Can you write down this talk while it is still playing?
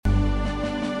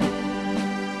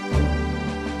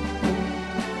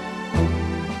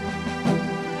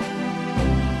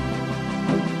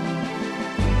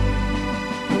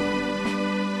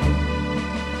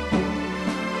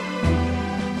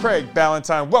Craig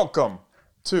Ballantyne. Welcome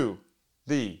to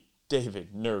the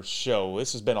David Nurse Show.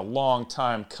 This has been a long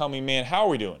time coming, man. How are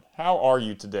we doing? How are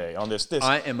you today on this?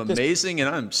 I am amazing, and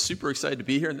I'm super excited to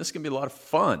be here, and this is going to be a lot of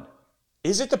fun.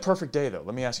 Is it the perfect day, though?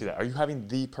 Let me ask you that. Are you having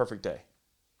the perfect day?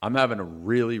 I'm having a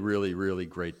really, really, really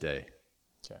great day.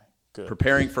 Okay, good.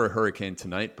 Preparing for a hurricane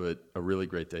tonight, but a really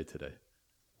great day today.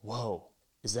 Whoa.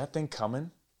 Is that thing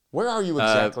coming? Where are you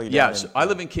exactly? So I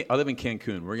live in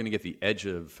Cancun. We're going to get the edge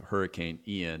of Hurricane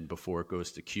Ian before it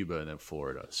goes to Cuba and then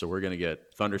Florida. So we're going to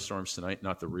get thunderstorms tonight,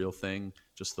 not the real thing,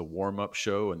 just the warm-up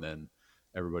show, and then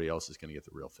everybody else is going to get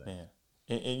the real thing. Man.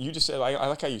 And you just said, I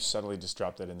like how you subtly just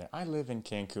dropped that in there. I live in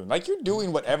Cancun. Like, you're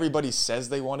doing what everybody says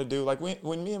they want to do. Like,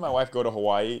 when me and my wife go to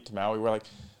Hawaii, to Maui, we're like,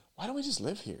 why don't we just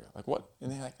live here? Like, what?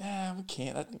 And they're like, nah, we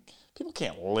can't. People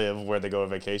can't live where they go on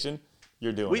vacation.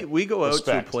 You're doing it. We go out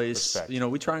to a place,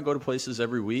 we try and go to places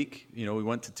every week. We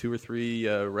went to 2 or 3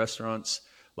 restaurants.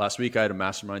 Last week I had a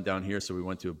mastermind down here, so we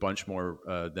went to a bunch more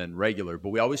than regular. But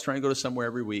we always try and go to somewhere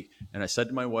every week. And I said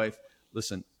to my wife,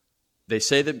 listen, they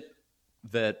say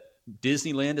that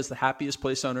Disneyland is the happiest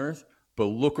place on earth, but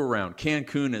look around.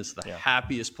 Cancun is the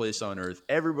happiest place on earth.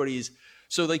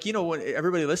 So when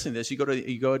everybody listening to this,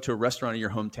 you go to a restaurant in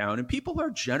your hometown and people are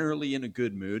generally in a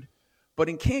good mood. But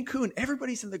in Cancun,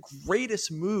 everybody's in the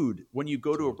greatest mood when you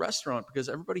go to a restaurant because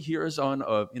everybody here is on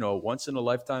a once in a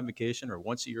lifetime vacation or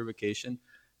once a year vacation,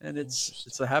 and it's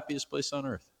the happiest place on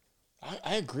earth.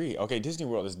 I agree. Okay, Disney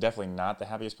World is definitely not the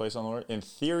happiest place on earth. In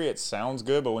theory, it sounds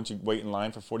good, but once you wait in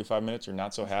line for 45 minutes, you're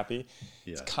not so happy.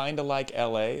 Yeah. It's kind of like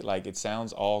LA. Like, it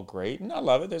sounds all great, and I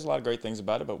love it. There's a lot of great things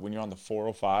about it, but when you're on the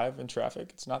 405 in traffic,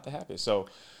 it's not the happiest. So,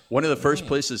 one of the first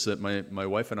places that my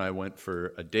wife and I went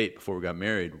for a date before we got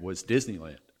married was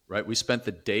Disneyland, right? We spent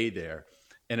the day there,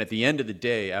 and at the end of the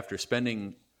day, after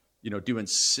spending, doing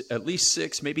at least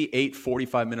 6, maybe 8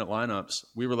 45-minute lineups,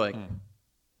 we were like,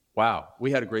 wow, we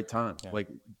had a great time. Yeah. Like,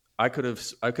 I could have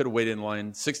waited in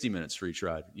line 60 minutes for each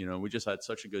ride. We just had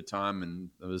such a good time, and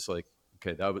it was like,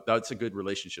 okay, that's a good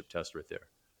relationship test right there.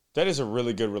 That is a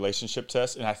really good relationship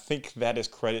test, and I think that is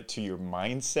credit to your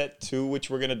mindset too, which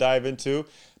we're going to dive into,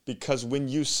 because when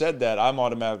you said that, I'm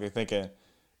automatically thinking,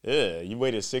 you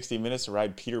waited 60 minutes to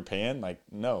ride Peter Pan? Like,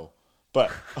 no.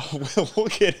 But we'll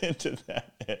get into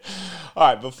that. All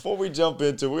right, before we jump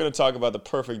into it, we're going to talk about the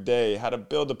perfect day, how to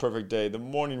build the perfect day, the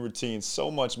morning routine, so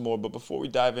much more. But before we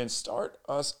dive in, start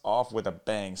us off with a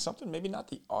bang, something maybe not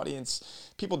the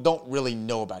audience, people don't really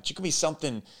know about. You could be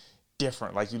something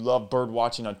different, like you love bird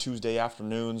watching on Tuesday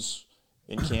afternoons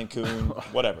in Cancun,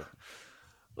 whatever.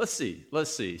 Let's see.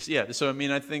 Yeah, so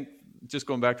I think just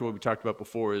going back to what we talked about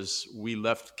before is we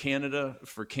left Canada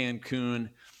for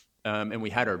Cancun. And we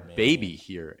had our baby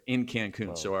here in Cancun.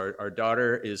 Whoa. So our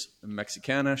daughter is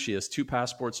Mexicana. She has 2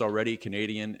 passports already,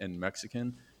 Canadian and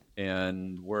Mexican.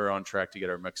 And we're on track to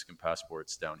get our Mexican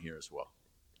passports down here as well.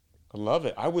 I love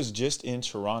it. I was just in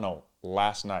Toronto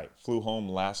last night. Flew home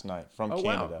last night from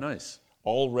Canada. Wow, nice.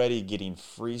 Already getting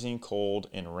freezing cold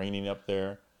and raining up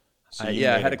there. So I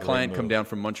had a client come down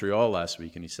from Montreal last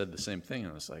week, and he said the same thing.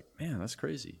 And I was like, man, that's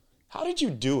crazy. How did you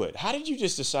do it? How did you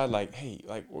just decide, like, hey,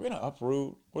 like, we're going to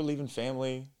uproot, we're leaving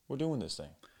family, we're doing this thing?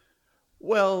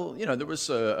 Well, there was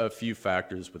a few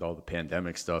factors with all the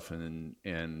pandemic stuff and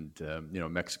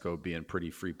Mexico being a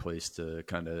pretty free place to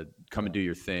kind of come and do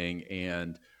your thing.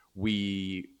 And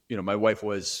we, my wife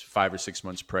was 5 or 6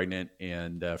 months pregnant,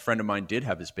 and a friend of mine did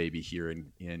have his baby here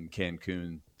in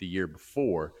Cancun the year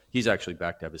before. He's actually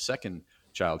back to have his second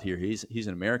child here. He's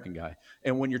an American guy.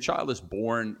 And when your child is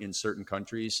born in certain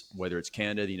countries, whether it's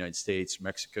Canada, the United States,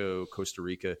 Mexico, Costa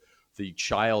Rica, the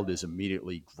child is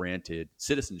immediately granted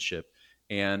citizenship.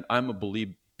 And I'm a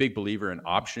big believer in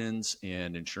options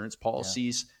and insurance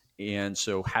policies. Yeah. And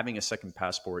so having a second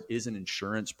passport is an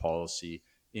insurance policy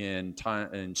in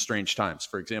strange times.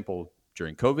 For example,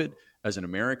 during COVID, as an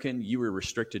American, you were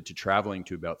restricted to traveling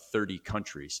to about 30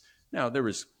 countries. Now, there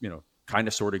was, kind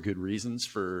of sort of good reasons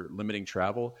for limiting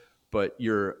travel, but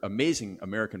your amazing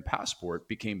American passport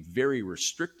became very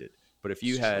restricted. But if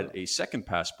you had a second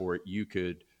passport, you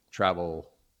could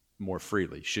travel more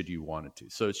freely should you wanted to.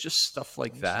 So it's just stuff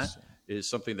like that is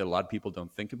something that a lot of people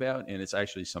don't think about. And it's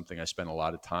actually something I spend a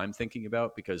lot of time thinking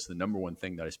about, because the number one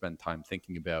thing that I spend time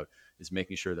thinking about is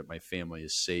making sure that my family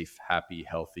is safe, happy,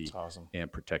 healthy, and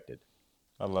protected.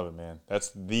 I love it, man. That's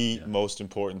the most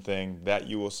important thing that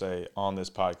you will say on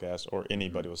this podcast, or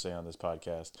anybody will say on this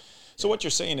podcast. So what you're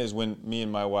saying is, when me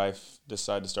and my wife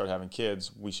decide to start having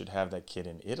kids, we should have that kid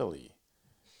in Italy,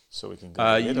 so we can go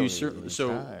to Italy.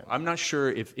 So I'm not sure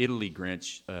if Italy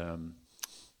grants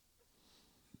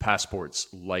passports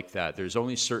like that. There's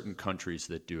only certain countries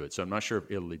that do it. So I'm not sure if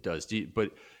Italy does.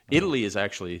 But Italy is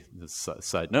actually, this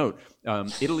side note,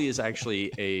 Italy is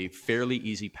actually a fairly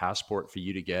easy passport for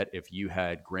you to get if you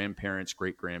had grandparents,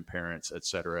 great-grandparents, et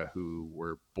cetera, who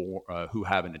were born, who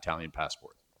have an Italian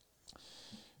passport.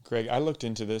 Greg, I looked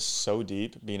into this so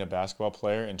deep, being a basketball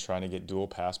player and trying to get dual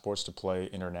passports to play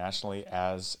internationally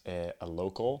as a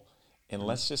local. And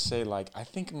let's just say, like, I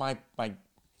think my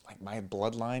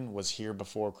bloodline was here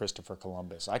before Christopher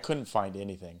Columbus. I couldn't find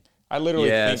anything. I literally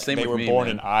think they were born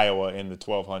in Iowa in the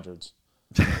 1200s.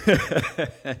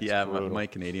 Yeah, my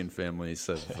Canadian families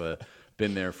have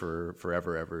been there for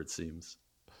forever, ever, it seems.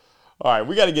 All right,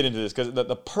 we got to get into this because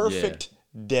the perfect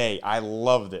day, I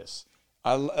love this.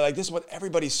 Like, this is what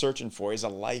everybody's searching for, is a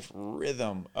life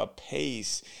rhythm, a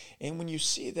pace. And when you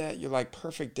see that, you're like,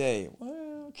 perfect day.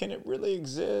 Well, can it really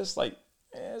exist? Like,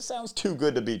 it sounds too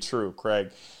good to be true,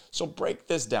 Craig. So break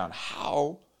this down.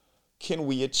 How can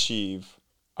we achieve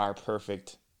our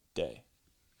perfect day?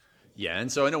 Yeah,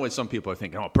 and so I know when some people are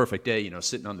thinking, oh, perfect day,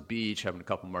 sitting on the beach, having a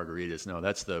couple margaritas. No,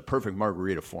 that's the perfect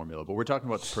margarita formula. But we're talking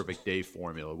about the perfect day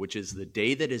formula, which is the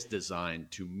day that is designed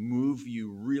to move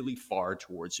you really far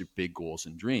towards your big goals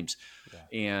and dreams. Yeah.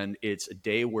 And it's a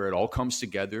day where it all comes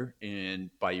together, and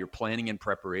by your planning and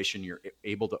preparation, you're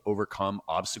able to overcome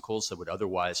obstacles that would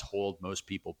otherwise hold most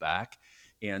people back.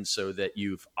 And so that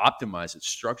you've optimized it,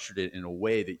 structured it in a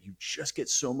way that you just get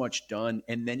so much done.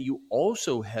 And then you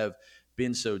also have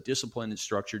been so disciplined and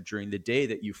structured during the day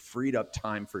that you freed up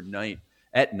time for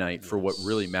at night for what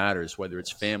really matters, whether it's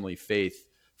family, faith,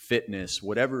 fitness,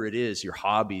 whatever it is, your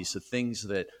hobbies, the things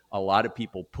that a lot of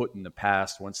people put in the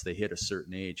past once they hit a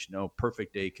certain age. No,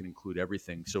 perfect day can include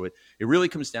everything. So it really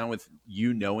comes down with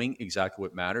you knowing exactly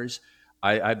what matters.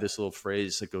 I have this little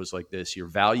phrase that goes like this: your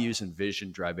values and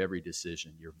vision drive every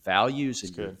decision. Your values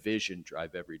and your vision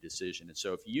drive every decision. And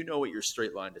so if you know what your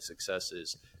straight line to success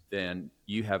is, then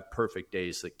you have perfect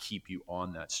days that keep you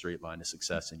on that straight line to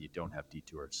success, and you don't have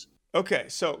detours. Okay,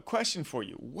 so question for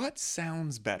you. What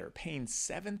sounds better, paying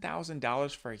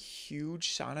 $7,000 for a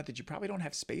huge sauna that you probably don't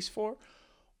have space for,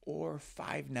 or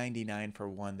 $599 for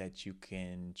one that you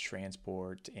can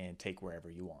transport and take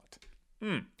wherever you want?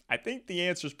 I think the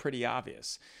answer is pretty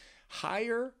obvious.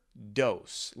 Higher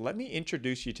Dose. Let me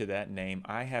introduce you to that name.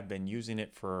 I have been using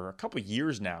it for a couple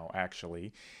years now,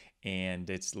 actually, and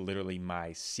it's literally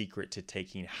my secret to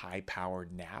taking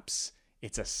high-powered naps.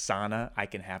 It's a sauna I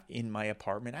can have in my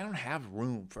apartment. I don't have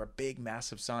room for a big,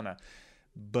 massive sauna,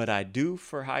 but I do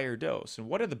for Higher Dose. And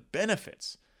what are the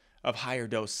benefits of Higher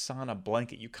Dose sauna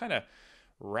blanket? You kind of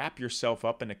wrap yourself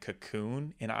up in a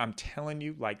cocoon, and I'm telling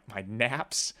you, like, my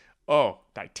naps,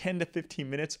 like 10 to 15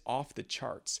 minutes off the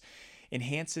charts.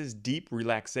 Enhances deep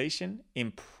relaxation,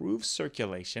 improves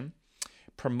circulation,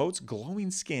 promotes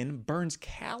glowing skin, burns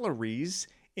calories,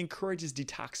 encourages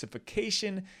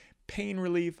detoxification, pain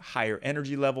relief, higher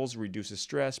energy levels, reduces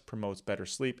stress, promotes better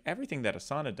sleep, everything that a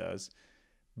sauna does,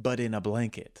 but in a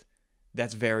blanket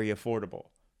that's very affordable,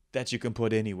 that you can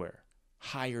put anywhere.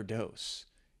 Higher Dose.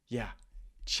 Yeah,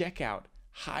 check out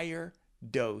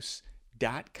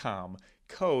higherdose.com.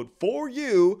 Code for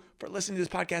you for listening to this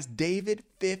podcast,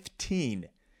 David15,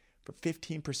 for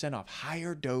 15% off.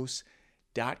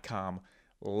 Higherdose.com.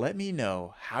 Let me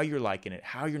know how you're liking it,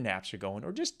 how your naps are going,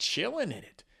 or just chilling in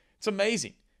it. It's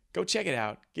amazing. Go check it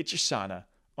out. Get your sauna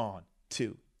on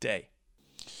today.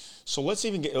 So let's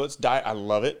dive. I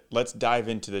love it. Let's dive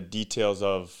into the details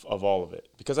of all of it,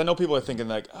 because I know people are thinking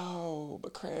like, oh,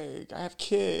 but Craig, I have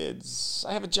kids.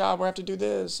 I have a job where I have to do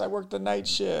this. I work the night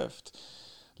shift.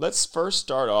 Let's first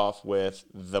start off with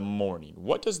the morning.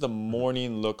 What does the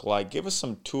morning look like? Give us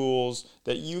some tools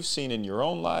that you've seen in your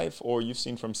own life, or you've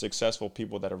seen from successful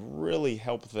people that have really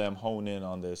helped them hone in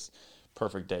on this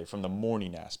perfect day from the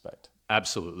morning aspect.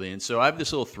 Absolutely. And so I have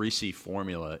this little 3C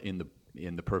formula in the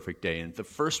perfect day. And the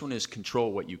first one is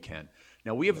control what you can.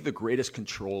 Now, we have the greatest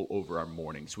control over our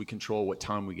mornings. We control what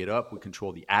time we get up. We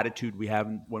control the attitude we have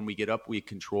when we get up. We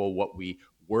control what we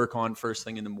work on first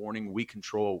thing in the morning. We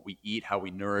control what we eat, how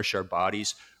we nourish our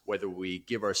bodies, whether we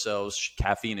give ourselves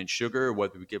caffeine and sugar,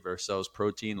 whether we give ourselves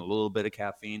protein, a little bit of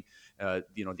caffeine,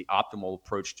 the optimal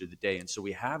approach to the day. And so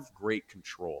we have great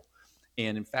control.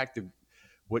 And in fact,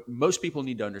 what most people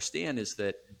need to understand is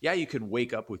that, yeah, you can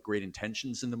wake up with great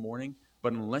intentions in the morning,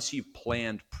 but unless you've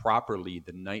planned properly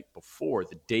the night before,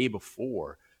 the day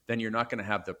before, then you're not going to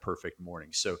have the perfect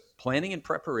morning. So planning and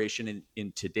preparation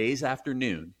in today's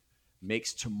afternoon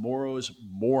makes tomorrow's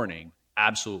morning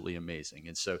absolutely amazing.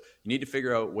 And so you need to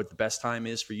figure out what the best time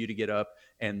is for you to get up.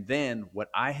 And then what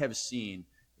I have seen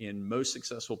in most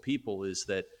successful people is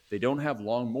that they don't have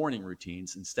long morning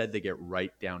routines. Instead, they get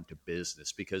right down to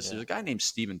business, because there's a guy named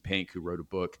Stephen Pink who wrote a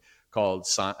book called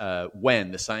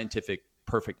When, the Scientific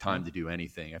Perfect Time to Do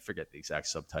Anything. I forget the exact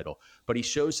subtitle, but he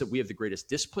shows that we have the greatest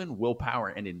discipline, willpower,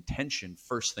 and intention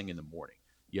first thing in the morning.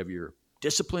 You have your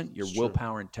discipline, your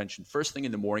willpower, intention first thing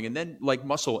in the morning, and then like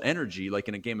muscle energy, like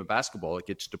in a game of basketball, it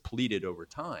gets depleted over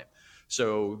time.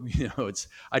 So,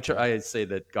 I say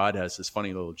that God has this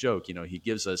funny little joke. He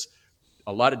gives us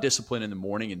a lot of discipline in the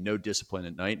morning and no discipline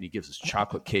at night, and he gives us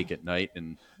chocolate cake at night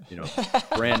and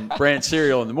brand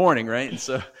cereal in the morning, right? And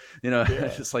so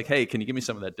it's like, hey, can you give me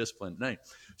some of that discipline at night?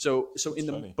 So in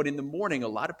the morning, a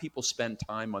lot of people spend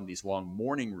time on these long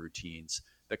morning routines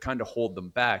that kind of hold them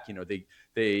back.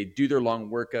 They do their long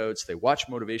workouts, they watch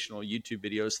motivational YouTube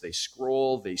videos, they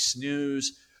scroll, they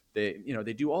snooze,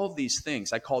 they do all of these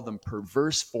things. I call them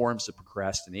perverse forms of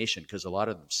procrastination because a lot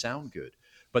of them sound good,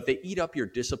 but they eat up your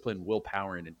discipline,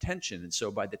 willpower, and intention. And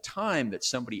so by the time that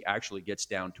somebody actually gets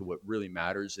down to what really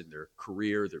matters in their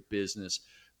career, their business,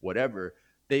 whatever,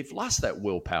 they've lost that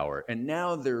willpower. And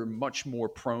now they're much more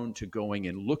prone to going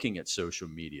and looking at social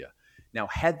media. Now,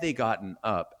 had they gotten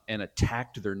up and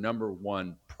attacked their number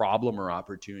one problem or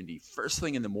opportunity first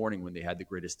thing in the morning when they had the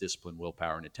greatest discipline,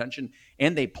 willpower, and attention,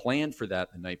 and they planned for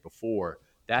that the night before,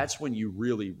 that's when you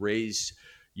really raise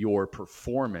your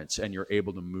performance and you're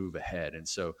able to move ahead. And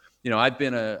so, I've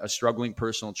been a struggling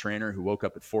personal trainer who woke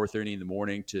up at 4:30 in the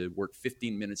morning to work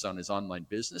 15 minutes on his online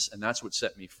business, and that's what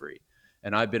set me free.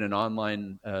 And I've been an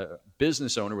online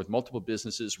business owner with multiple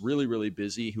businesses, really, really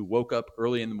busy, who woke up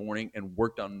early in the morning and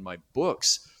worked on my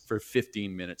books for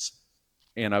 15 minutes.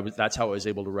 And that's how I was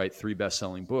able to write 3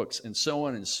 best-selling books, and so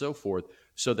on and so forth,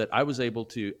 so that I was able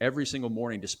to, every single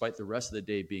morning, despite the rest of the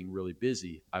day being really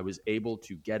busy, I was able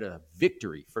to get a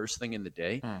victory first thing in the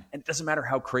day. And it doesn't matter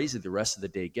how crazy the rest of the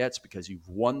day gets, because you've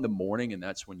won the morning, and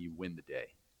that's when you win the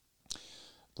day.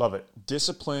 Love it.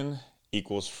 Discipline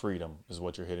equals freedom is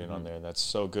what you're hitting on there. And that's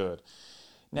so good.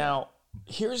 Now,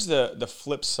 here's the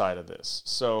flip side of this.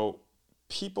 So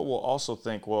people will also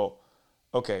think,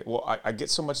 I get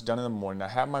so much done in the morning. I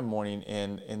have my morning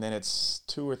and then it's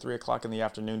 2 or 3 o'clock in the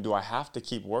afternoon. Do I have to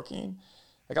keep working?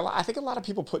 I think a lot of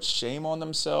people put shame on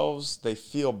themselves. They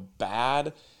feel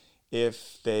bad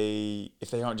if they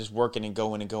aren't just working and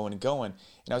going and going and going.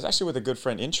 And I was actually with a good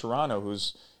friend in Toronto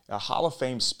who's a Hall of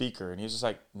Fame speaker, and he's just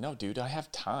like, no, dude, I have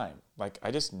time.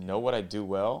 I just know what I do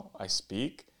well. I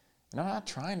speak, and I'm not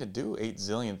trying to do 8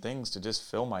 zillion things to just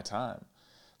fill my time.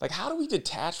 How do we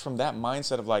detach from that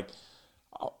mindset of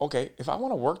okay, if I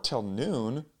want to work till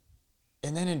noon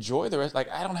and then enjoy the rest,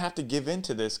 I don't have to give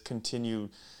into this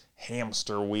continued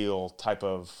hamster wheel type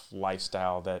of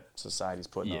lifestyle that society's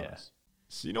putting on us.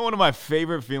 So one of my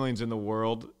favorite feelings in the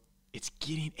world, it's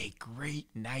getting a great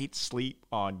night's sleep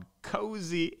on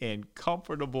cozy and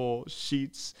comfortable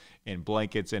sheets and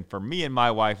blankets. And for me and my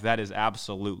wife, that is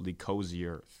absolutely Cozy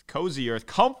Earth. Cozy Earth,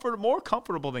 more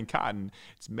comfortable than cotton.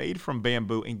 It's made from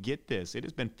bamboo. And get this, it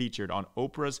has been featured on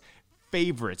Oprah's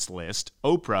favorites list.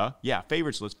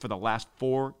 Favorites list for the last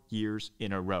 4 years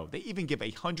in a row. They even give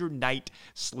a 100-night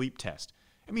sleep test.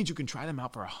 It means you can try them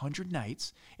out for 100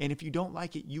 nights, and if you don't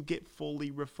like it, you get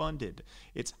fully refunded.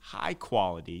 It's high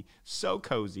quality, so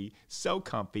cozy, so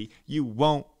comfy, you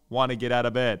won't want to get out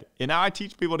of bed. And now I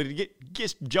teach people to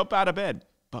just jump out of bed.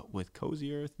 But with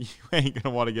Cozy Earth, you ain't going to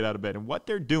want to get out of bed. And what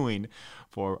they're doing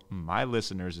for my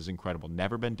listeners is incredible.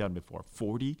 Never been done before.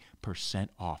 40%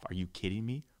 off. Are you kidding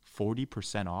me?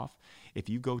 40% off. If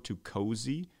you go to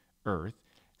Cozy Earth,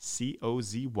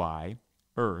 COZY,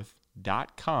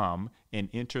 Earth.com and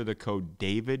enter the code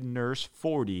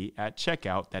DavidNurse40 at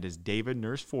checkout, that is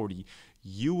DavidNurse40,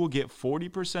 you will get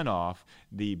 40% off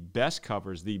the best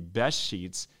covers, the best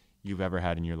sheets you've ever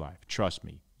had in your life. Trust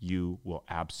me, you will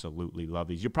absolutely love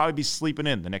these. You'll probably be sleeping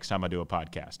in the next time I do a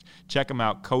podcast. Check them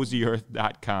out,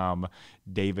 CozyEarth.com,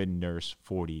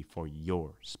 DavidNurse40 for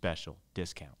your special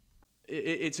discount.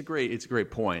 It's a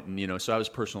great point. And, so I was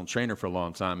a personal trainer for a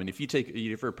long time. And if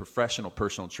you're a professional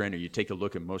personal trainer, you take a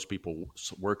look at most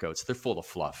people's workouts, they're full of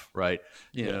fluff, right?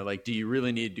 Do you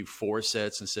really need to do 4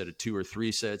 sets instead of 2 or 3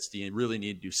 sets? Do you really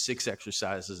need to do 6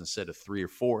 exercises instead of 3 or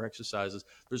 4 exercises?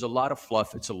 There's a lot of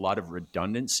fluff. It's a lot of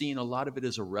redundancy, and a lot of it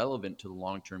is irrelevant to the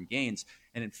long-term gains.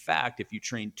 And in fact, if you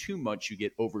train too much, you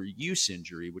get overuse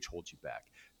injury, which holds you back.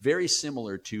 Very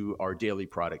similar to our daily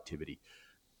productivity.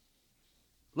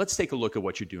 Let's take a look at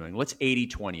what you're doing. Let's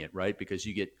 80-20 it, right? Because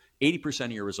you get 80%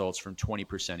 of your results from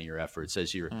 20% of your efforts,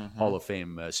 as your Hall of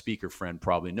Fame speaker friend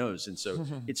probably knows. And so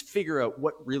it's figure out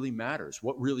what really matters,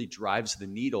 what really drives the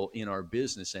needle in our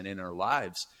business and in our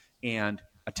lives, and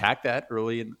attack that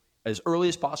as early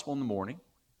as possible in the morning.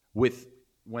 with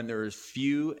when there's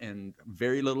few and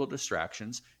very little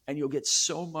distractions, and you'll get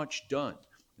so much done.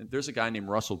 And there's a guy named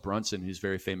Russell Brunson who's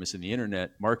very famous in the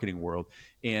internet marketing world,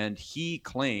 and he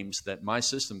claims that my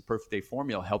system, Perfect Day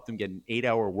Formula, helped him get an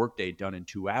 8-hour workday done in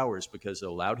 2 hours because it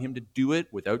allowed him to do it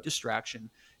without distraction,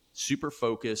 super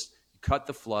focused, cut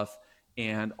the fluff,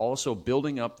 and also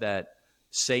building up that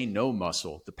say no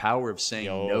muscle, the power of saying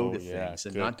no to things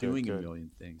and not doing a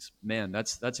million things. Man,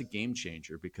 that's a game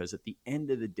changer, because at the end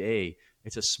of the day,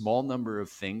 it's a small number of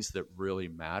things that really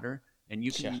matter, and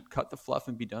you can cut the fluff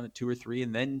and be done at 2 or 3,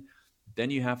 and then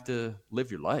you have to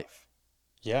live your life.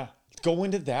 Yeah. Go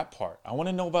into that part. I want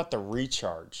to know about the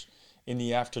recharge in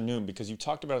the afternoon, because you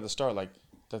talked about at the start, like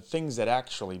the things that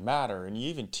actually matter, and you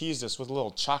even teased us with a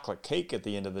little chocolate cake at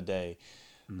the end of the day.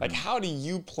 Like, how do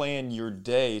you plan your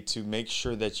day to make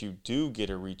sure that you do get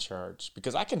a recharge?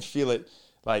 Because I can feel it,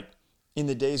 like, in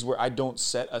the days where I don't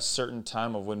set a certain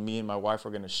time of when me and my wife are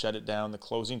going to shut it down, the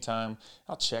closing time.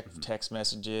 I'll check text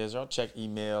messages or I'll check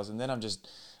emails, and then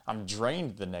I'm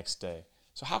drained the next day.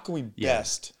 So how can we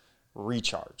best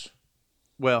recharge?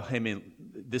 Well, I mean,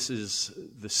 this is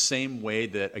the same way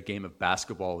that a game of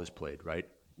basketball is played, right?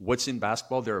 What's in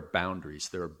basketball? There are boundaries.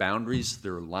 There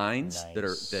are lines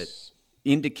that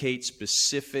indicate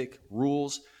specific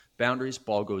rules, boundaries.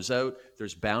 Ball goes out.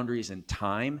 There's boundaries in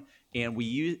time, and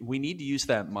we need to use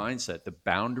that mindset, the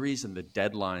boundaries and the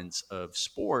deadlines of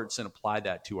sports, and apply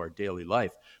that to our daily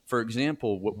life. For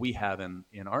example, what we have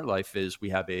in our life is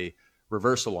we have a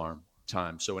reverse alarm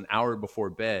time. So an hour before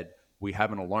bed, we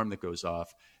have an alarm that goes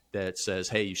off that says,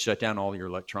 hey, you shut down all your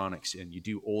electronics and you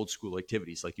do old school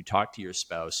activities, like you talk to your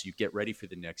spouse, you get ready for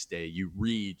the next day, you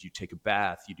read, you take a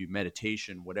bath, you do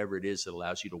meditation, whatever it is that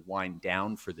allows you to wind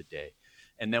down for the day.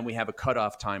 And then we have a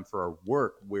cutoff time for our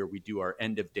work where we do our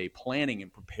end of day planning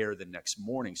and prepare the next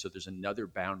morning. So there's another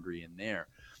boundary in there.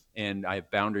 And I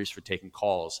have boundaries for taking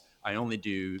calls. I only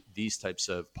do these types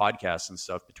of podcasts and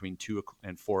stuff between 2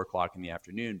 and 4 o'clock in the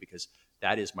afternoon, because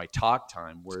that is my talk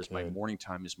time, whereas my morning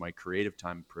time is my creative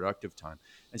time, productive time.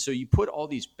 And so you put all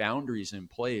these boundaries in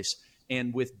place,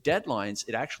 and with deadlines,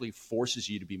 it actually forces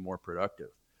you to be more productive.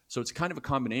 So it's kind of a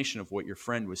combination of what your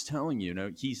friend was telling you. You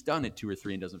know, he's done at 2 or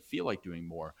 3 and doesn't feel like doing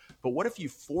more. But what if you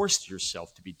forced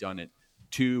yourself to be done at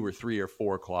 2 or 3 or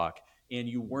 4 o'clock and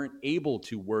you weren't able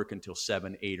to work until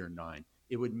 7, 8, or 9?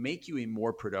 It would make you a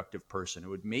more productive person. It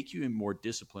would make you a more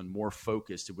disciplined, more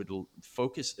focused. It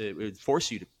would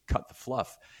force you to cut the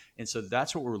fluff. And so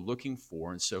that's what we're looking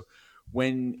for. And so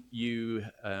when you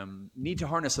need to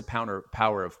harness the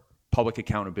power of public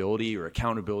accountability or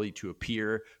accountability to a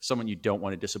peer, someone you don't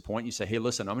want to disappoint, you say, hey,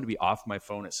 listen, I'm going to be off my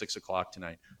phone at 6 o'clock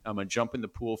tonight. I'm going to jump in the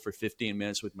pool for 15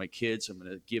 minutes with my kids. I'm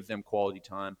going to give them quality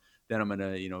time. Then I'm going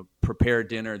to, prepare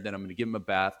dinner. Then I'm going to give them a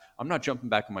bath. I'm not jumping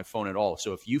back on my phone at all.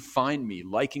 So if you find me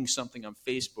liking something on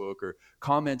Facebook or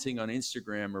commenting on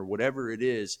Instagram or whatever it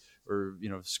is, or,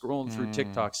 scrolling through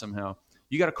TikTok somehow,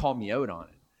 you got to call me out on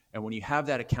it. And when you have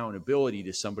that accountability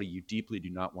to somebody you deeply do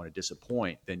not want to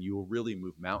disappoint, then you will really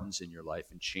move mountains in your life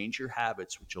and change your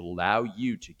habits, which allow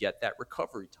you to get that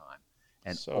recovery time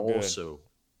and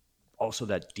also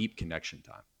that deep connection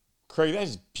time. Craig, that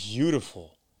is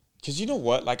beautiful. Because you know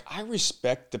what? Like, I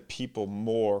respect the people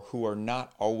more who are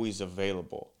not always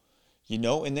available,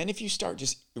 And then if you start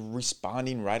just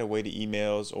responding right away to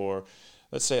emails, or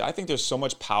let's say, I think there's so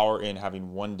much power in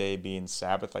having one day being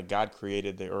Sabbath. Like, God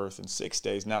created the earth in 6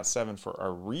 days, not 7, for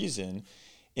a reason.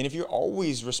 And if you're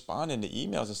always responding to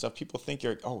emails and stuff, people think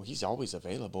he's always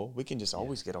available. We can just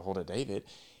always get a hold of David.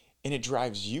 And it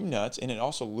drives you nuts, and it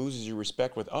also loses your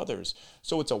respect with others.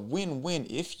 So it's a win-win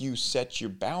if you set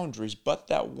your boundaries. But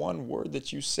that one word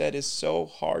that you said is so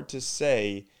hard to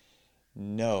say,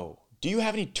 no. Do you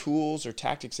have any tools or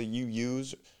tactics that you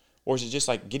use? Or is it just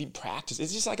like getting practice?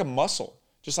 It's just like a muscle,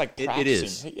 just like practicing. It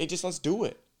is. Hey, just let's do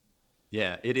it.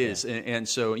 Yeah, it is. Yeah. And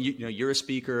so, you're a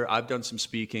speaker. I've done some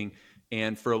speaking.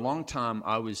 And for a long time,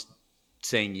 I was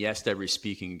saying yes to every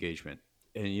speaking engagement.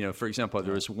 And, for example,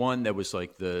 there was one that was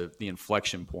like the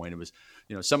inflection point. It was,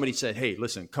 somebody said, hey,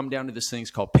 listen, come down to this thing.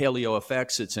 It's called Paleo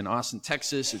FX. It's in Austin,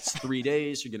 Texas. It's 3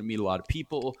 days. You're going to meet a lot of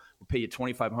people. We'll pay you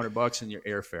 $2,500 in your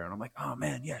airfare. And I'm like, oh,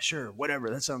 man, yeah, sure, whatever.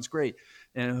 That sounds great.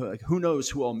 And like, who knows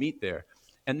who I'll meet there.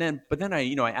 But then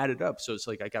I added up. So it's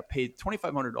like I got paid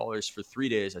 $2,500 for 3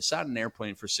 days. I sat in an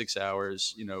airplane for 6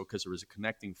 hours, because there was a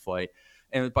connecting flight.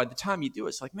 And by the time you do it,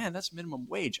 it's like, man, that's minimum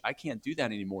wage. I can't do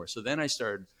that anymore. So then I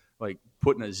started like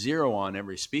putting a 0 on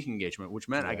every speaking engagement, which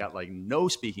meant I got like no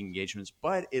speaking engagements,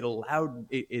 but it allowed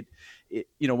it,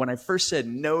 when I first said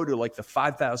no to like the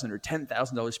 $5,000 or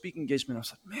 $10,000 speaking engagement, I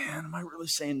was like, man, am I really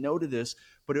saying no to this?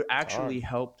 But it actually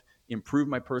helped improved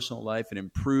my personal life. It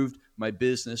improved my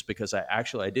business because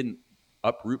I didn't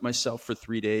uproot myself for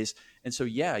 3 days. And so,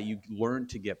 yeah, you learn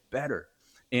to get better.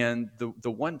 And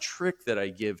the one trick that I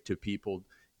give to people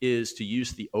is to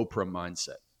use the Oprah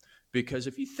mindset. Because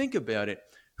if you think about it,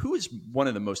 who is one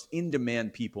of the most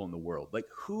in-demand people in the world? Like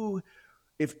who,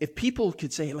 if people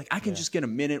could say, like, I can just get a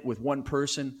minute with one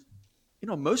person,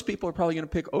 most people are probably going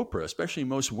to pick Oprah, especially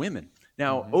most women.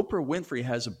 Now, Oprah Winfrey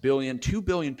has 2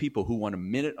 billion people who want a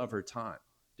minute of her time.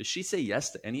 Does she say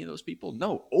yes to any of those people?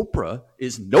 No. Oprah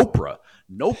is Nopra.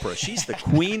 She's the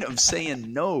queen of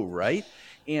saying no, right?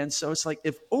 And so it's like,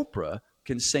 if Oprah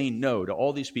can say no to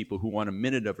all these people who want a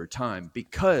minute of her time,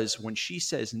 because when she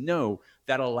says no,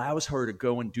 that allows her to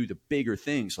go and do the bigger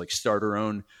things, like start her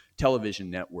own television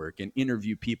network and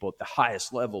interview people at the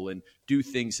highest level and do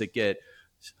things that get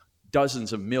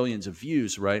dozens of millions of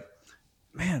views, right?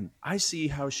 Man, I see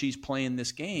how she's playing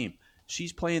this game.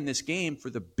 She's playing this game for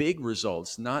the big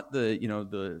results, not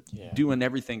the doing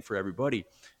everything for everybody.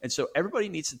 And so everybody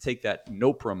needs to take that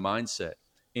Nopra mindset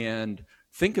and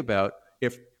think about,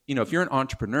 if you're an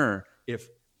entrepreneur, if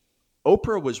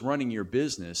Oprah was running your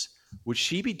business, would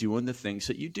she be doing the things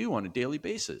that you do on a daily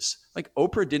basis? Like,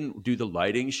 Oprah didn't do the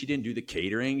lighting. She didn't do the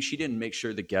catering. She didn't make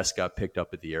sure the guests got picked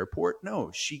up at the airport.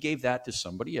 No, she gave that to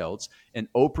somebody else. And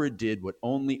Oprah did what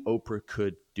only Oprah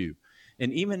could do.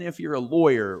 And even if you're a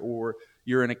lawyer or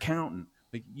you're an accountant,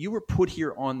 like, you were put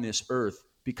here on this earth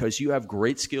because you have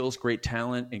great skills, great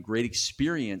talent, and great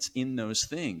experience in those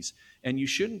things. And you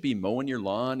shouldn't be mowing your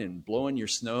lawn and blowing your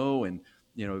snow and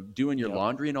doing your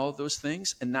laundry and all of those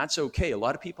things. And that's okay. A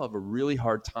lot of people have a really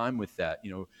hard time with that,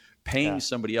 paying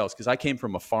somebody else. Because I came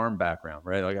from a farm background,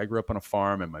 right? Like, I grew up on a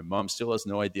farm, and my mom still has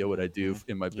no idea what I do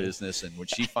in my business. And when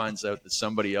she finds out that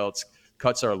somebody else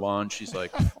cuts our lawn, she's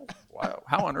like, wow,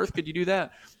 how on earth could you do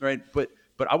that? Right. But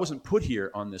I wasn't put here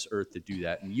on this earth to do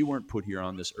that. And you weren't put here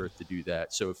on this earth to do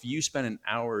that. So if you spend an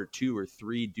hour or 2 or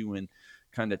 3 doing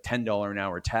kind of $10 an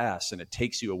hour tasks, and it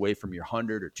takes you away from your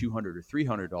 $100 or $200 or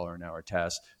 $300 an hour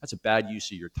tasks, that's a bad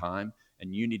use of your time.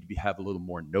 And you need to have a little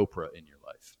more Nopra in your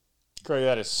life. Craig,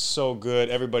 that is so good.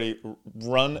 Everybody,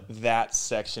 run that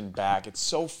section back. It's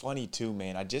so funny too,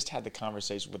 man. I just had the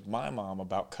conversation with my mom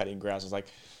about cutting grass. I was like,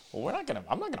 well, I'm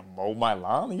not gonna mow my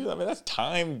lawn. I mean, that's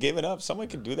time given up. Someone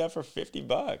can do that for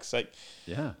 $50. Like,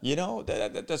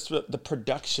 that's the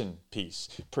production piece.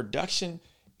 Production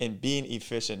and being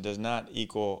efficient does not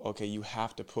equal, okay, you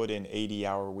have to put in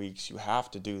 80-hour weeks. You have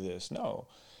to do this. No,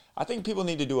 I think people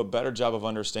need to do a better job of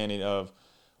understanding of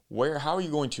how are you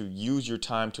going to use your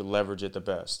time to leverage it the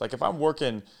best. Like, if I'm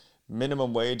working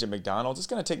minimum wage at McDonald's, it's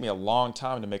going to take me a long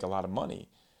time to make a lot of money.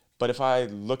 But if I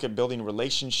look at building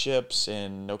relationships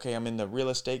and, okay, I'm in the real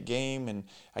estate game and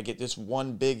I get this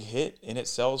one big hit and it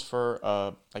sells for,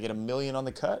 I get $1 million on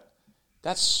the cut,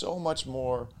 that's so much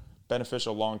more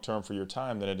beneficial long-term for your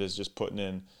time than it is just putting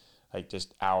in like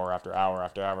just hour after hour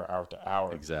after hour after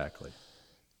hour. Exactly.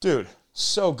 Dude,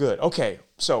 so good. Okay,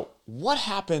 so what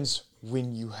happens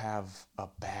when you have a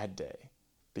bad day?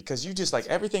 Because you just, like,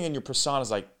 everything in your persona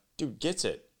is like, dude gets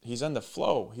it. He's on the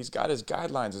flow. He's got his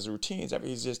guidelines, his routines.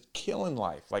 He's just killing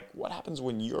life. Like, what happens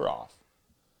when you're off?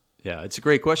 Yeah, it's a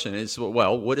great question.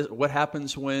 What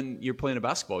happens when you're playing a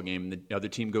basketball game and the other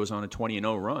team goes on a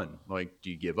 20-0 run? Like,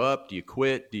 do you give up? Do you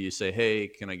quit? Do you say, hey,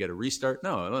 can I get a restart?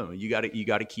 No. You got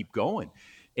to keep going.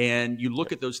 And you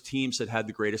look at those teams that had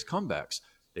the greatest comebacks.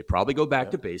 They probably go back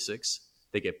to basics.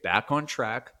 They get back on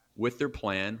track with their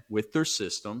plan, with their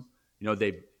system.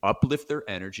 They uplift their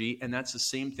energy, and that's the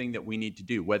same thing that we need to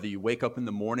do. Whether you wake up in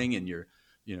the morning and your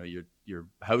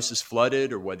house is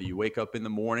flooded, or whether you wake up in the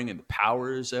morning and the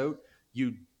power is out,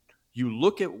 you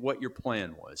look at what your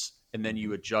plan was, and then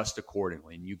you adjust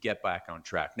accordingly, and you get back on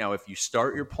track. Now, if you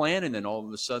start your plan and then all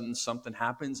of a sudden something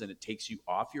happens and it takes you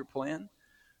off your plan,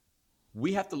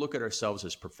 we have to look at ourselves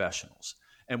as professionals.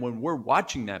 And when we're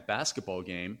watching that basketball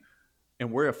game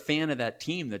and we're a fan of that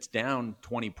team that's down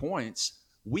 20 points,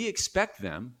 we expect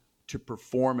them to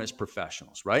perform as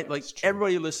professionals, right? Like,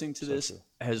 everybody listening to this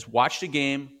has watched a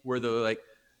game where they're like,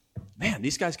 man,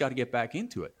 these guys got to get back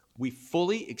into it. We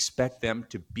fully expect them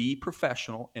to be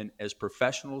professional, and as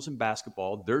professionals in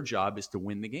basketball, their job is to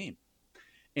win the game.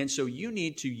 And so you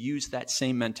need to use that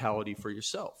same mentality for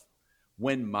yourself.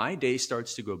 When my day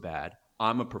starts to go bad,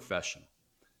 I'm a professional.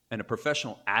 And a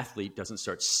professional athlete doesn't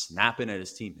start snapping at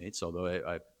his teammates, although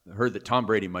I heard that Tom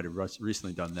Brady might have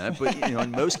recently done that. But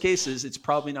in most cases, it's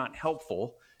probably not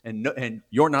helpful. And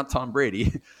you're not Tom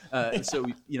Brady. So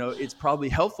it's probably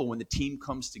helpful when the team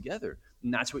comes together.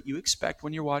 And that's what you expect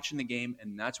when you're watching the game,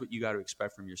 and that's what you got to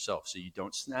expect from yourself. So you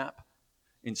don't snap.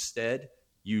 Instead,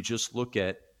 you just look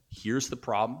at, here's the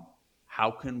problem. how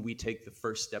can we take the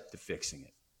first step to fixing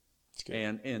it?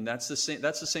 And that's the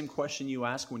same question you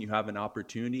ask when you have an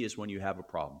opportunity as when you have a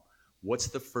problem. What's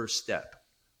the first step?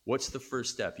 What's the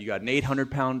first step? You got an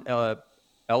 800-pound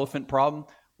elephant problem.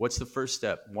 What's the first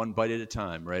step? One bite at a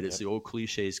time, right? As the old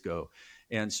cliches go.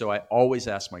 And so I always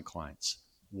ask my clients,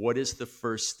 what is the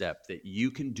first step that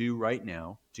you can do right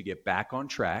now to get back on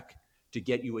track, to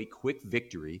get you a quick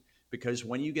victory? Because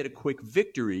when you get a quick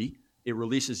victory, it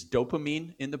releases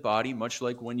dopamine in the body, much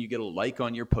like when you get a like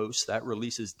on your post, that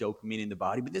releases dopamine in the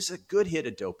body. But this is a good hit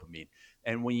of dopamine.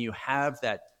 And when you have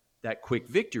that quick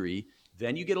victory,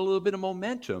 then you get a little bit of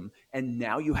momentum, and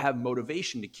now you have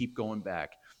motivation to keep going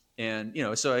back. And,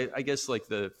 so I guess like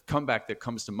the comeback that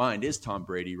comes to mind is Tom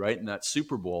Brady, right? In that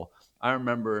Super Bowl. I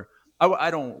remember, I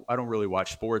don't really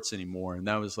watch sports anymore. And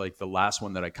that was like the last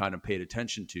one that I kind of paid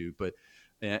attention to. But,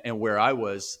 and where I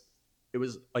was, it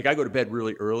was like I go to bed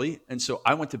really early. And so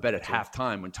I went to bed at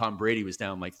halftime when Tom Brady was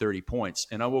down like 30 points.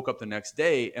 And I woke up the next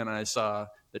day and I saw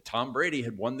that Tom Brady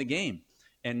had won the game.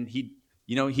 And he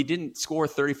didn't score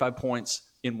 35 points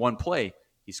in one play.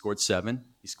 He scored 7,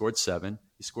 he scored 7,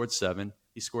 he scored 7,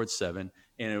 he scored 7.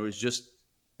 And it was just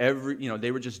they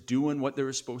were just doing what they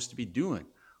were supposed to be doing.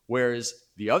 Whereas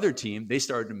the other team, they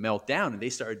started to melt down and they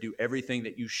started to do everything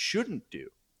that you shouldn't do.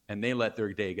 And they let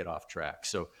their day get off track.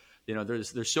 So,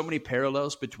 there's so many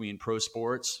parallels between pro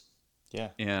sports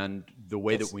and the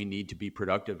way that we need to be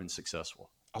productive and successful.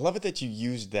 I love it that you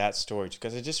used that story,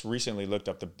 because I just recently looked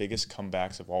up the biggest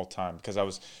comebacks of all time, because I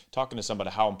was talking to somebody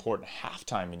how important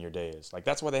halftime in your day is. Like,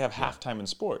 that's why they have halftime in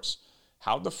sports.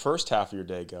 How'd the first half of your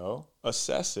day go?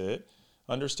 Assess it,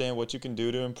 understand what you can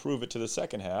do to improve it to the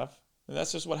second half. And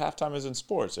that's just what halftime is in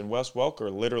sports. And Wes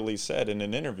Welker literally said in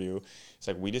an interview, it's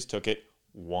like, we just took it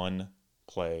one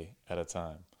play at a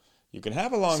time. You can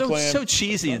have a long plan. So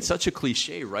cheesy and such a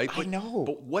cliche, right? I know.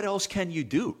 But what else can you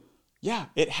do? Yeah,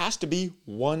 it has to be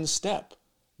one step.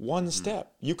 One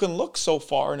step. You can look so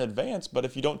far in advance, but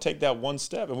if you don't take that one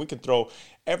step, and we can throw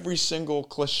every single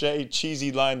cliche,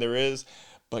 cheesy line there is,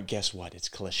 but guess what? It's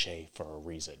cliche for a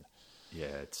reason. Yeah,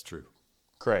 it's true.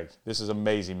 Craig, this is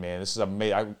amazing, man. This is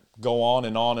amazing. I go on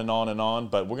and on and on and on,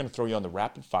 but we're going to throw you on the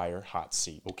rapid fire hot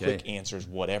seat. Okay. Quick answers,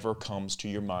 whatever comes to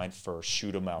your mind first.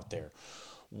 Shoot them out there.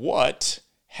 What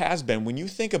has been, when you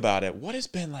think about it, what has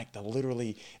been like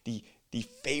the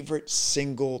favorite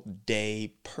single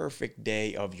day, perfect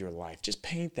day of your life? Just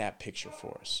paint that picture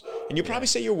for us. And you probably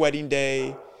say your wedding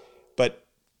day, but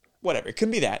whatever. It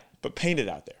couldn't be that, but paint it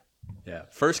out there. Yeah.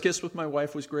 First kiss with my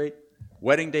wife was great.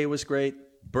 Wedding day was great.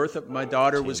 Birth of my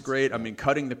daughter was great. I mean,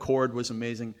 cutting the cord was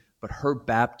amazing. But her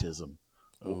baptism,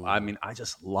 I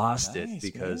just lost it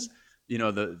because,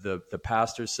 the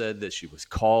pastor said that she was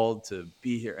called to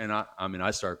be here. And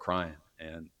I started crying.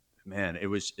 And man,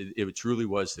 it truly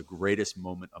was the greatest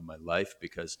moment of my life,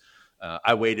 because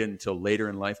I waited until later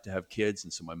in life to have kids,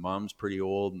 and so my mom's pretty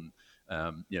old,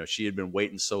 and she had been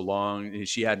waiting so long.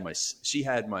 She had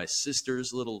my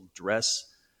sister's little dress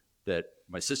that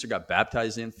my sister got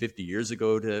baptized in 50 years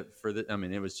ago.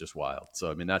 It was just wild.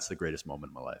 So that's the greatest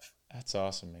moment of my life. That's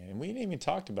awesome, man. And we didn't even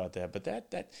talk about that, but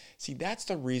that's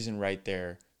the reason right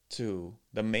there too.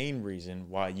 The main reason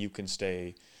why you can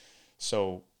stay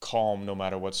so calm no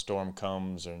matter what storm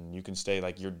comes, and you can stay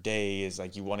like your day is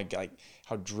like you want to get, like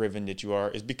how driven that you are,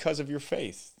 is because of your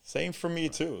faith. Same for me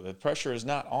too. The pressure is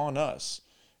not on us.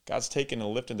 God's taken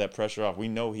and lifted that pressure off. We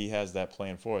know He has that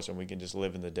plan for us, and we can just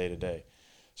live in the day to day.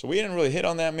 So we didn't really hit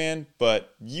on that, man,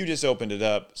 but you just opened it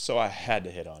up, so I had to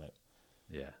hit on it.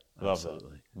 Yeah,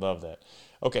 absolutely. Love that.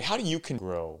 Okay, how do you can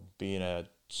grow being a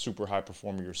super high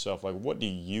performer yourself? Like, what do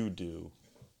you do?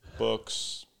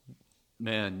 Books.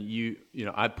 Man,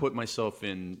 I put myself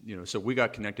in, so we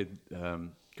got connected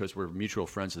because we're mutual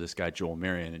friends of this guy, Joel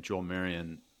Marion. And Joel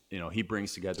Marion, he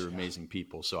brings together amazing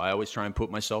people. So I always try and put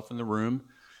myself in the room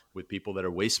with people that are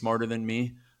way smarter than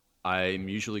me. I'm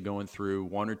usually going through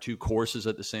 1 or 2 courses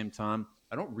at the same time.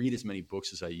 I don't read as many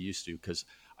books as I used to, because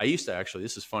I used to actually,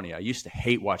 this is funny, I used to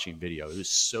hate watching video. It was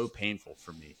so painful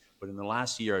for me. But in the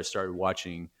last year, I started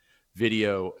watching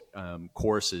video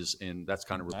courses, and that's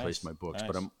kind of replaced my books.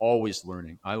 But I'm always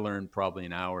learning. I learn probably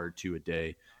an hour or 2 a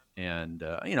day, and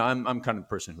I'm kind of the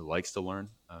person who likes to learn,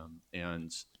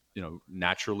 and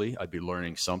naturally I'd be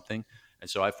learning something, and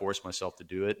so I forced myself to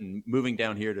do it. And moving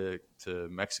down here to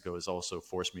Mexico has also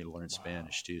forced me to learn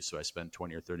Spanish too. So I spend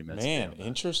 20 or 30 minutes. Man,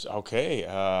 interesting. Okay,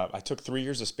 I took 3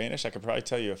 years of Spanish. I could probably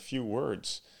tell you a few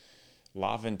words.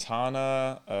 La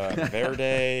Ventana,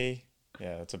 Verde.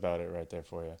 Yeah, that's about it right there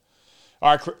for you.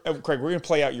 All right, Craig, we're going to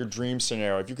play out your dream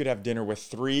scenario. If you could have dinner with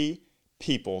 3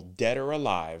 people, dead or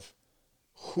alive,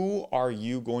 who are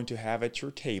you going to have at your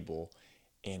table,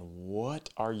 And what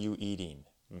are you eating?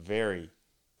 Very,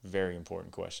 very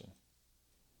important question.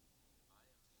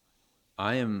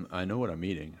 I know what I'm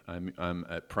eating. I'm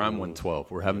at Prime Ooh,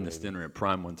 112. We're having yeah, this baby. dinner at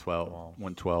Prime 112, Wow.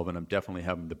 112, and I'm definitely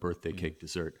having the birthday cake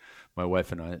dessert. My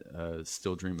wife and I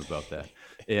still dream about that.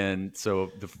 And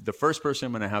so the first person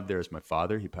I'm going to have there is my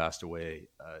father. He passed away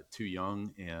too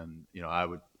young, and I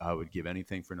would give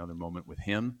anything for another moment with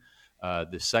him.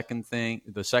 The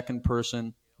second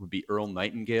person would be Earl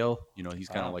Nightingale. He's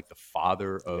kind of Ah, like the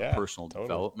father of yeah, personal totally.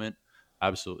 development.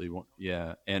 Absolutely,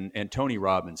 yeah, and Tony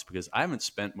Robbins, because I haven't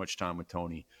spent much time with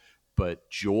Tony, but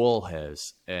Joel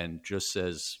has, and just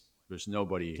says there's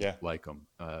nobody Yeah. like him.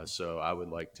 So I would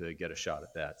like to get a shot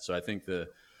at that. So I think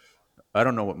I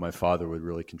don't know what my father would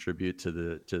really contribute to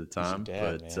the He's your time,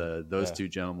 dad, but man. those Yeah. two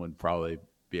gentlemen would probably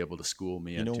be able to school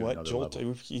me You know into what? another Joel,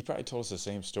 level. he probably told us the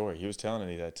same story. He was telling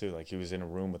me that too. Like he was in a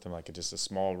room with him, like just a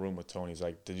small room with Tony. He's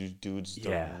like, "These dudes, the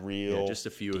Yeah, real just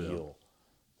a few of them. deal."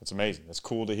 That's amazing. That's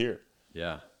cool to hear.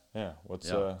 Yeah, Yeah.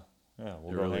 yeah, Yeah,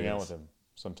 we'll it go really hang out with is. him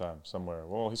sometime, somewhere.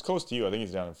 Well, he's close to you. I think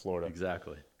he's down in Florida.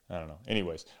 Exactly. I don't know.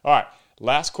 Anyways, all right.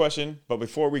 Last question. But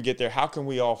before we get there, how can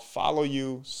we all follow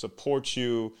you, support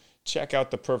you, check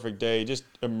out the perfect day, just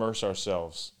immerse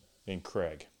ourselves in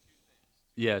Craig?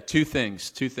 Yeah, two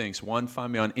things. Two things. One,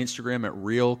 find me on Instagram at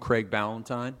Real Craig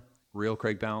Ballantyne, Real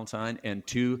Craig Ballantyne. And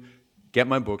two, get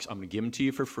my books. I'm going to give them to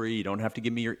you for free. You don't have to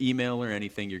give me your email or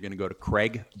anything. You're going to go to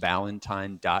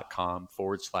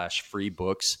craigballantyne.com/free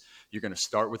books. You're going to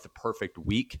start with the perfect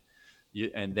week.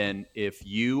 And then if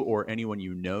you or anyone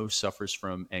you know suffers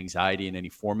from anxiety in any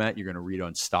format, you're going to read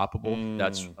Unstoppable. Mm,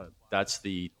 That's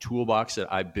the toolbox that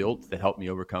I built that helped me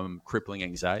overcome crippling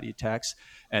anxiety attacks.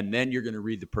 And then you're going to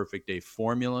read the Perfect Day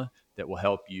Formula that will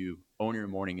help you own your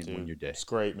morning and win dude, your day. it's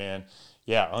great, man.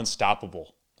 Yeah,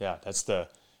 unstoppable. Yeah, that's the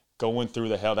going through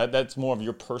the hell. That's more of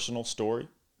your personal story.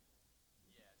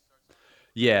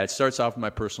 Yeah, it starts off with my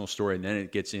personal story, and then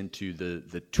it gets into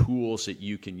the tools that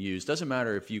you can use. Doesn't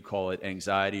matter if you call it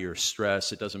anxiety or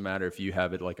stress. It doesn't matter if you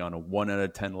have it like on a 1 out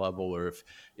of 10 level, or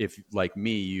if like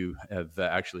me, you have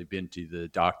actually been to the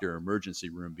doctor or emergency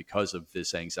room because of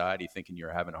this anxiety, thinking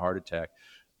you're having a heart attack.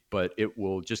 But it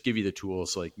will just give you the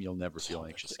tools like you'll never feel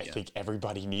anxious I again. think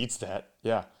everybody needs that.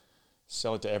 Yeah.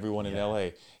 Sell it to everyone in Yeah. LA.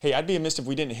 Hey, I'd be amiss if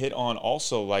we didn't hit on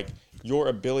also like your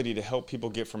ability to help people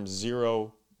get from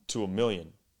 0 to 1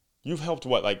 million. You've helped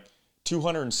what, like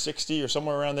 260 or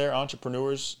somewhere around there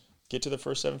entrepreneurs get to the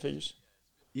first 7 figures?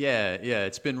 Yeah,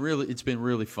 it's been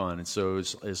really fun. And so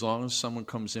as long as someone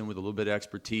comes in with a little bit of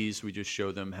expertise, we just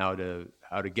show them how to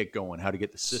get going, how to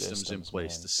get the systems in Systems,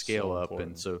 place man. to scale So up. And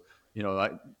important. so,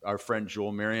 our friend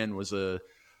Joel Marion was a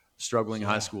struggling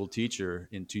high Yeah. school teacher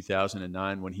in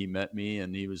 2009 when he met me,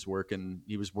 and he was working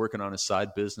on a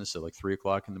side business at like 3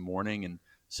 o'clock in the morning. And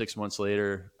 6 months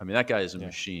later, I mean, that guy is a Yeah.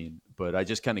 machine, but I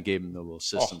just kind of gave him the little Oh,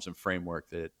 systems and framework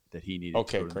that he needed to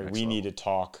okay, go to the Craig. next We need level. to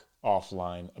talk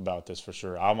offline about this for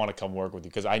sure. I want to come work with you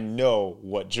because I know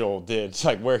what Joel did. It's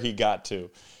like where he got to.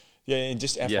 Yeah, and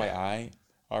just Yeah. FYI,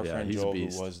 our Yeah. friend He's a Joel, who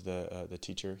beast. was the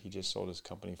teacher, he just sold his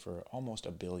company for almost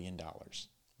 $1 billion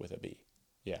with a B.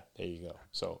 Yeah, there you go.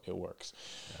 So it works.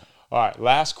 All right,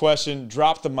 last question.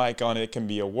 Drop the mic on it. It can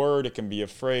be a word, it can be a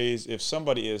phrase. If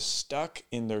somebody is stuck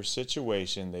in their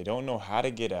situation, they don't know how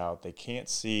to get out, they can't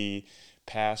see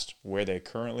past where they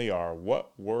currently are,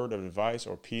 what word of advice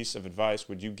or piece of advice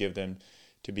would you give them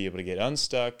to be able to get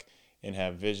unstuck and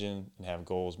have vision and have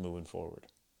goals moving forward?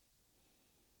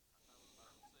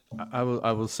 I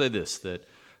will say this, that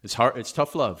it's hard, it's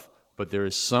tough love, but there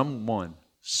is someone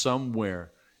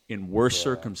somewhere in worse Yeah,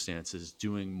 circumstances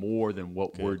doing more than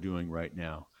what we're good. doing right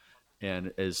now.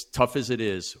 And as tough as it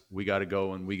is, we got to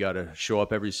go and we got to show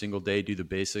up every single day, do the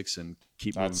basics, and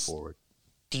keep moving That's forward.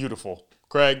 beautiful.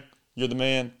 Craig, you're the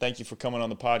man. Thank you for coming on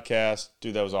the podcast.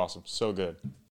 Dude, that was awesome. So good.